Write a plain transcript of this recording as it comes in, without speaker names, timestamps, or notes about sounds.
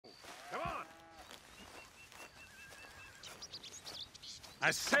I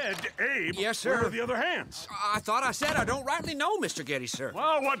said, Abe. Yes, sir. Where are the other hands? I thought I said I don't rightly know, Mr. Geddes, sir.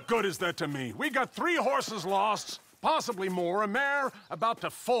 Well, what good is that to me? We got 3 horses lost, possibly more, a mare about to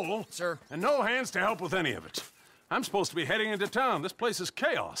foal. Sir. And no hands to help with any of it. I'm supposed to be heading into town. This place is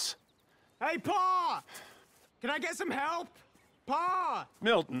chaos. Hey, Pa! Can I get some help? Pa!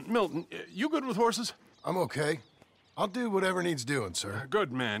 Milton, you good with horses? I'm okay. I'll do whatever needs doing, sir.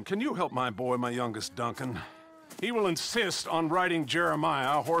 Good man. Can you help my boy, my youngest Duncan? He will insist on riding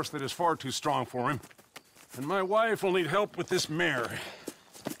Jeremiah, a horse that is far too strong for him. And my wife will need help with this mare.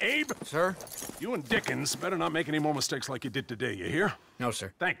 Abe? Sir? You and Dickens better not make any more mistakes like you did today, you hear? No,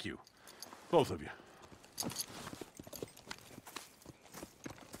 sir. Thank you. Both of you.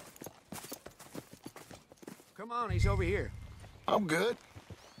 Come on, he's over here. I'm good.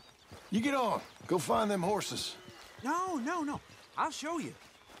 You get on. Go find them horses. No. I'll show you.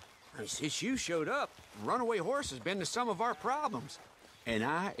 Since you showed up, runaway horse has been to some of our problems. And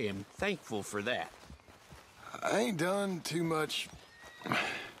I am thankful for that. I ain't done too much.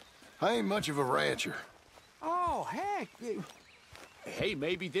 I ain't much of a rancher. Oh, heck. Hey,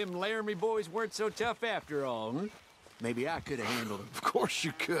 maybe them Laramie boys weren't so tough after all, huh? Maybe I could have handled them. Of course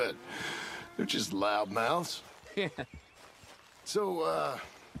you could. They're just loudmouths. Yeah. So,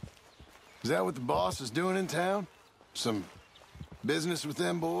 is that what the boss is doing in town? Some business with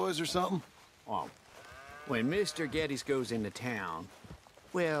them boys or something? Well, when Mr. Geddes goes into town,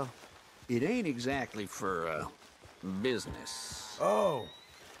 well, it ain't exactly for, business. Oh.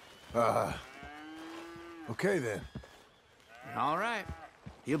 Okay then. All right.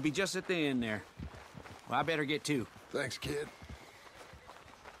 He'll be just at the end there. Well, I better get to. Thanks, kid.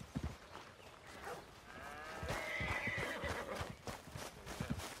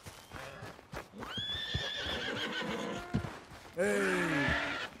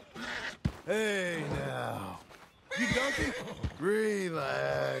 Hey now. You Duncan?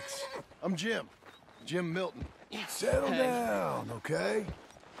 Relax. I'm Jim. Jim Milton. Settle down, okay?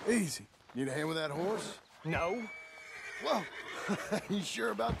 Easy. Need a hand with that horse? No. Whoa. You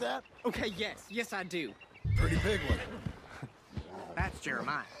sure about that? Okay, yes, I do. Pretty big one. That's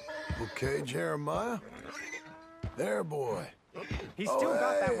Jeremiah. Okay, Jeremiah. There, boy. He's still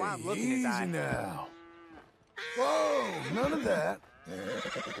got that wild look in his eye. Easy now. Whoa, none of that.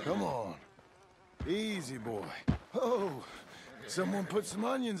 Come on. Easy, boy. Oh, someone put some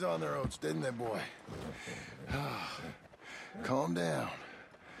onions on their oats, didn't they, boy? Calm down.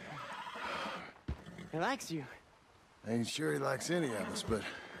 He likes you. I ain't sure he likes any of us, but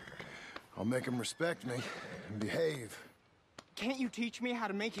I'll make him respect me and behave. Can't you teach me how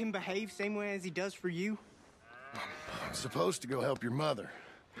to make him behave same way as he does for you? I'm supposed to go help your mother.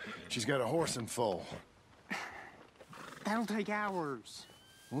 She's got a horse in foal. That'll take hours.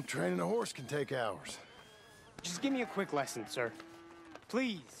 Well, training a horse can take hours. Just give me a quick lesson, sir.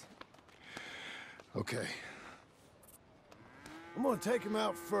 Please. Okay. I'm gonna take him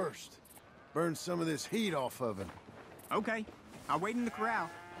out first. Burn some of this heat off of him. Okay. I'll wait in the corral.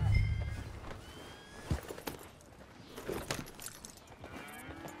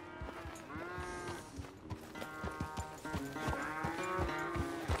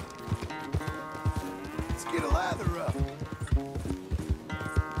 Let's get a lather up.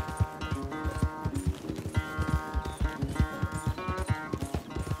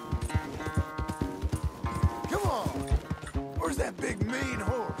 Come on. Where's that big mean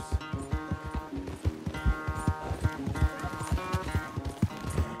horse?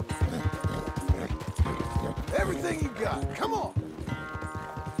 Everything you got. Come on.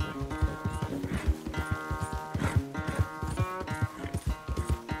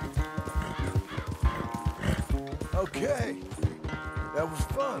 Okay. That was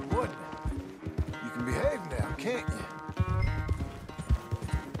fun, wasn't it? You can behave now, can't you?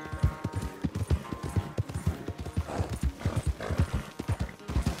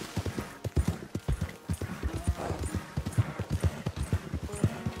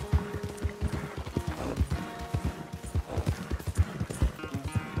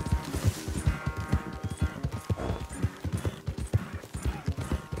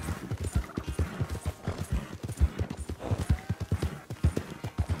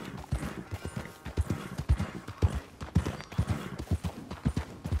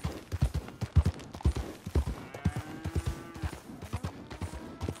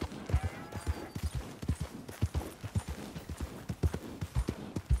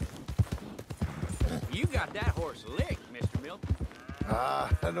 You got that horse licked, Mr. Milton.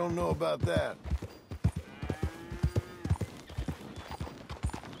 I don't know about that.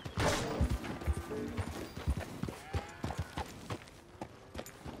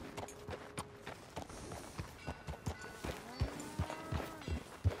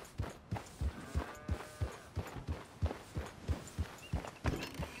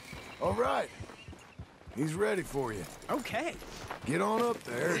 All right. He's ready for you. Okay. Get on up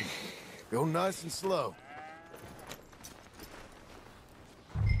there and go nice and slow.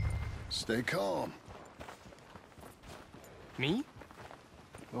 Stay calm. Me?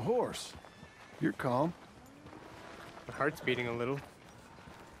 The horse. You're calm. My heart's beating a little.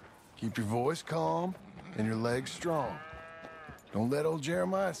 Keep your voice calm and your legs strong. Don't let old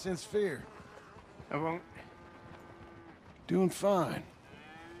Jeremiah sense fear. I won't. Doing fine.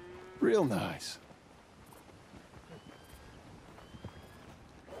 Real nice.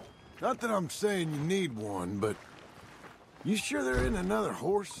 Not that I'm saying you need one, but you sure there isn't another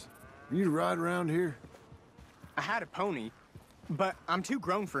horse for you to ride around here? I had a pony, but I'm too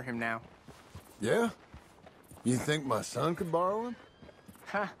grown for him now. Yeah? You think my son could borrow him?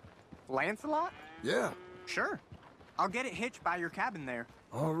 Huh. Lancelot? Yeah. Sure. I'll get it hitched by your cabin there.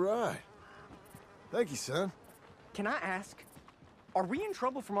 All right. Thank you, son. Can I ask, are we in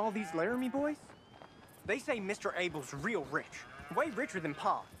trouble from all these Laramie boys? They say Mr. Abel's real rich, way richer than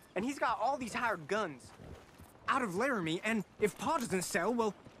Pa, and he's got all these hired guns out of Laramie, and if Pa doesn't sell,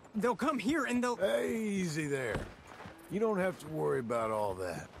 well, they'll come here and they'll... Easy there. You don't have to worry about all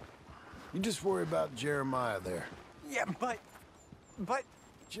that. You just worry about Jeremiah there. Yeah, but...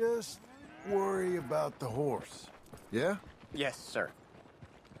 Just worry about the horse. Yeah? Yes, sir.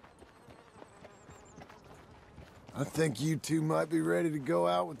 I think you two might be ready to go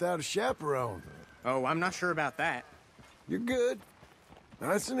out without a chaperone. Oh, I'm not sure about that. You're good.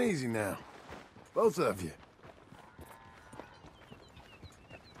 Nice and easy now. Both of you.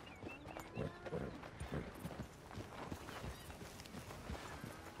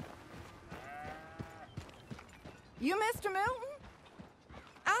 You, Mr. Milton?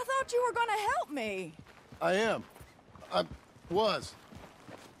 I thought you were gonna help me. I am. I was.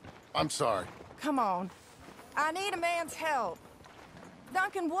 I'm sorry. Come on. I need a man's help.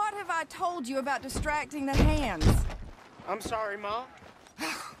 Duncan, what have I told you about distracting the hands? I'm sorry, Ma.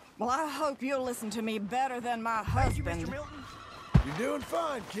 Well, I hope you'll listen to me better than my Thank you, husband. Mr. Milton. You're doing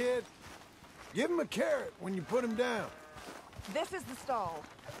fine, kid. Give him a carrot when you put him down. This is the stall.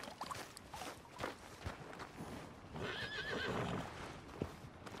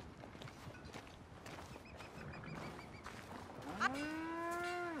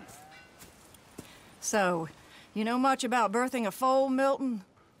 So, you know much about birthing a foal, Milton?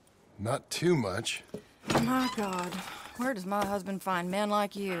 Not too much. My God, where does my husband find men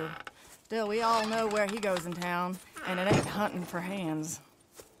like you? Still, we all know where he goes in town, and it ain't hunting for hands.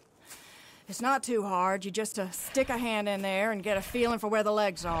 It's not too hard. You just stick a hand in there and get a feeling for where the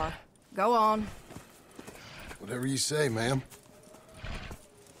legs are. Go on. Whatever you say, ma'am.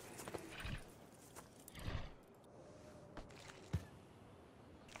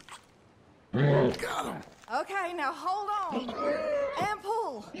 Got him. Okay, now hold on. And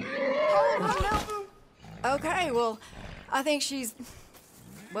pull. Hold on, Milton. Okay, well, I think she's...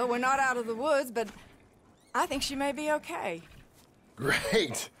 Well, we're not out of the woods, but I think she may be okay.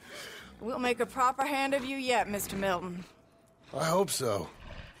 Great. We'll make a proper hand of you yet, Mr. Milton. I hope so.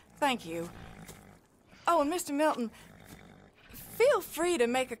 Thank you. Oh, and Mr. Milton, feel free to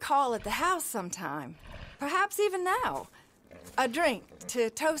make a call at the house sometime. Perhaps even now. A drink to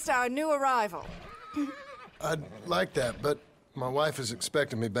toast our new arrival. I'd like that, but my wife is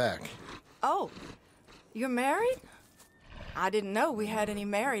expecting me back. Oh, you're married? I didn't know we had any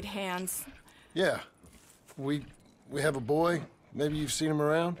married hands. Yeah. We have a boy. Maybe you've seen him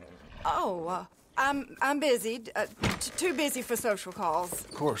around? Oh, I'm busy. Too busy for social calls.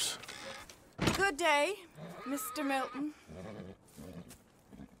 Of course. Good day, Mr. Milton.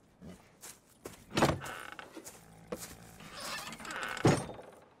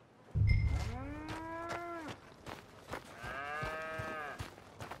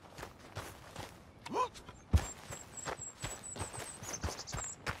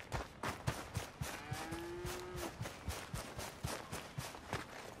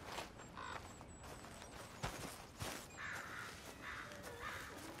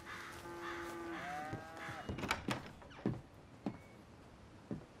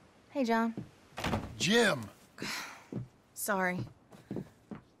 Hey, John. Jim! Sorry.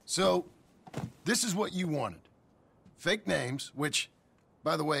 So, this is what you wanted. Fake names, which,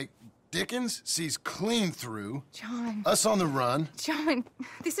 by the way, Dickens sees clean through. John. Us on the run. John,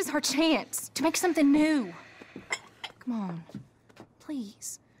 this is our chance to make something new. Come on.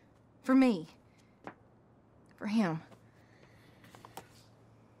 Please. For me. For him.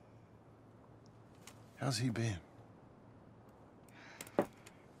 How's he been?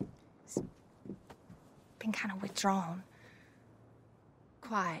 Been kind of withdrawn.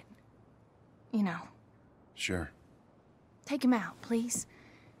 Quiet. You know. Sure. Take him out, please.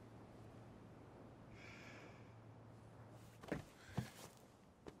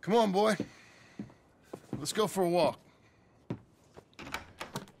 Come on, boy. Let's go for a walk.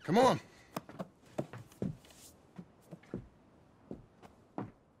 Come on.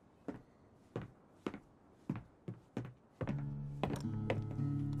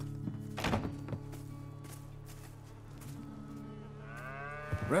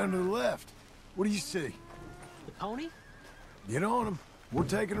 Round to the left. What do you see? The pony? Get on him. We're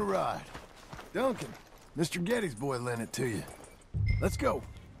taking a ride. Duncan, Mr. Getty's boy lent it to you. Let's go.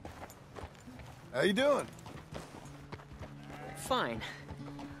 How you doing? Fine.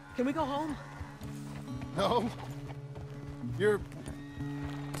 Can we go home? No.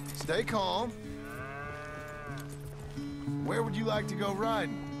 Stay calm. Where would you like to go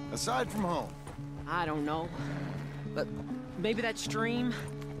riding, aside from home? I don't know. But maybe that stream?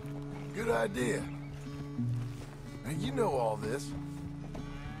 Good idea. Now, you know all this.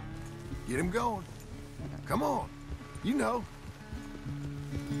 Get him going. Come on. You know.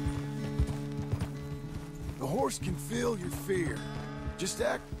 The horse can feel your fear. Just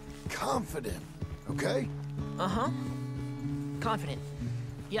act confident, okay? Uh-huh. Confident.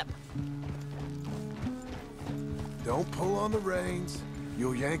 Yep. Don't pull on the reins.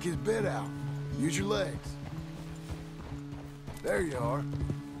 You'll yank his bit out. Use your legs. There you are.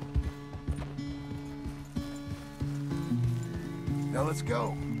 Now let's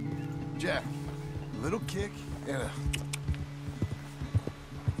go. Jack, a little kick and a...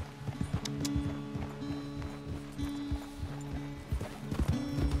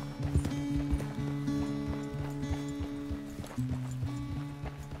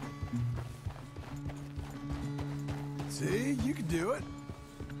 See, you can do it.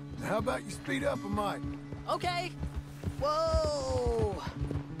 How about you speed up a mite? Okay. Whoa!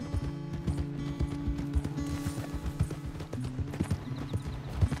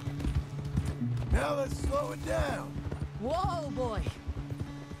 Now let's slow it down. Whoa, boy.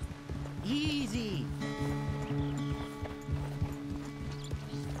 Easy.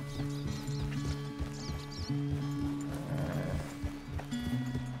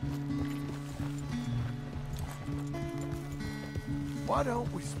 Why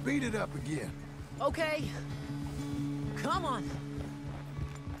don't we speed it up again? Okay. Come on.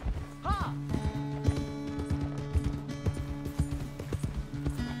 Ha!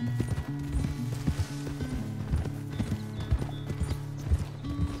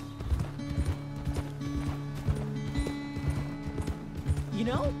 You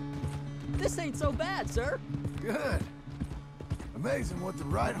know, this ain't so bad, sir. Good. Amazing what the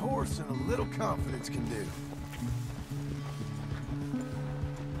right horse and a little confidence can do.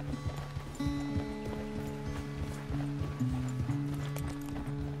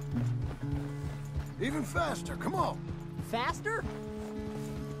 Even faster, come on. Faster?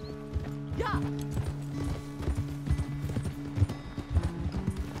 Yeah.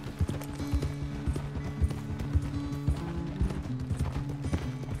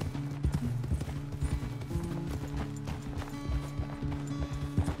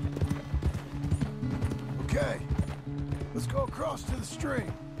 Okay, let's go across to the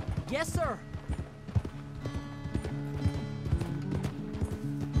stream. Yes, sir.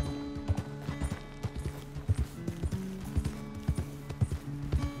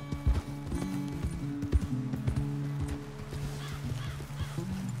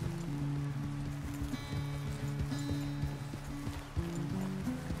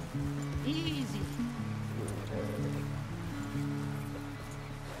 Easy.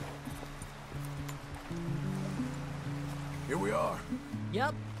 Here we are.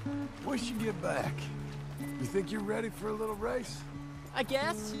 Yep, We should get back. You think you're ready for a little race? I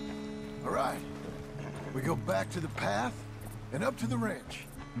guess. All right. We go back to the path and up to the ranch.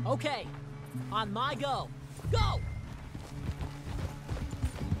 Okay. On my go. Go!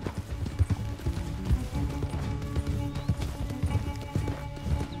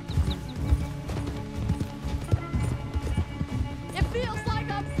 It feels like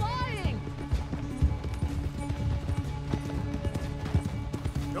I'm flying!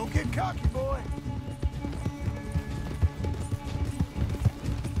 Don't get cocky, boy.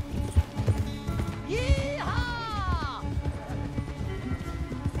 Yeehaw!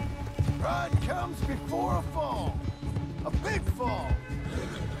 Pride comes before a fall. A big fall.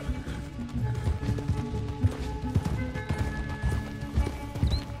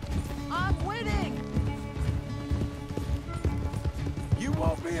 I'm winning! You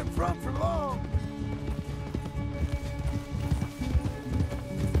won't be in front for long.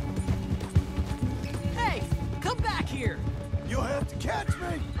 Hey, come back here! You'll have to catch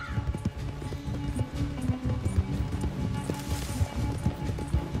me.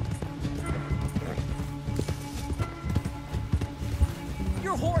 You're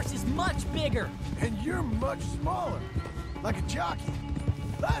Your horse is much bigger. And you're much smaller. Like a jockey.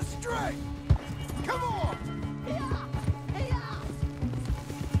 That's straight! Come on!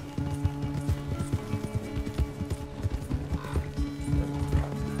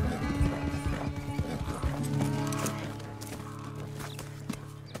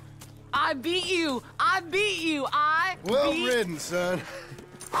 I beat you! I beat you! Well ridden, son.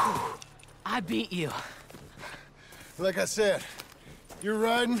 I beat you. Like I said, your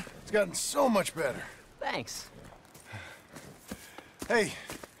riding, it's gotten so much better. Thanks. Hey,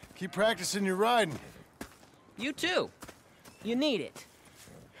 keep practicing your riding. You too. You need it.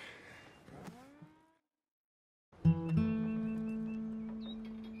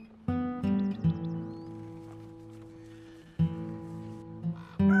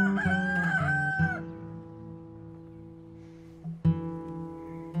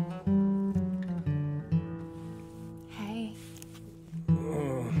 Hey.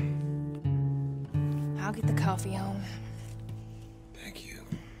 I'll get the coffee home. Thank you.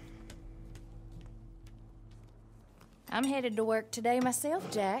 I'm headed to work today myself,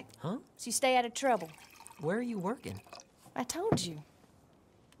 Jack. Huh? So you stay out of trouble. Where are you working? I told you.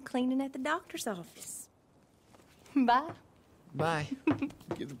 Cleaning at the doctor's office. Bye. Bye.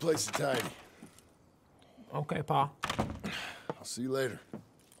 Get the place tidy. Okay, Pa. I'll see you later.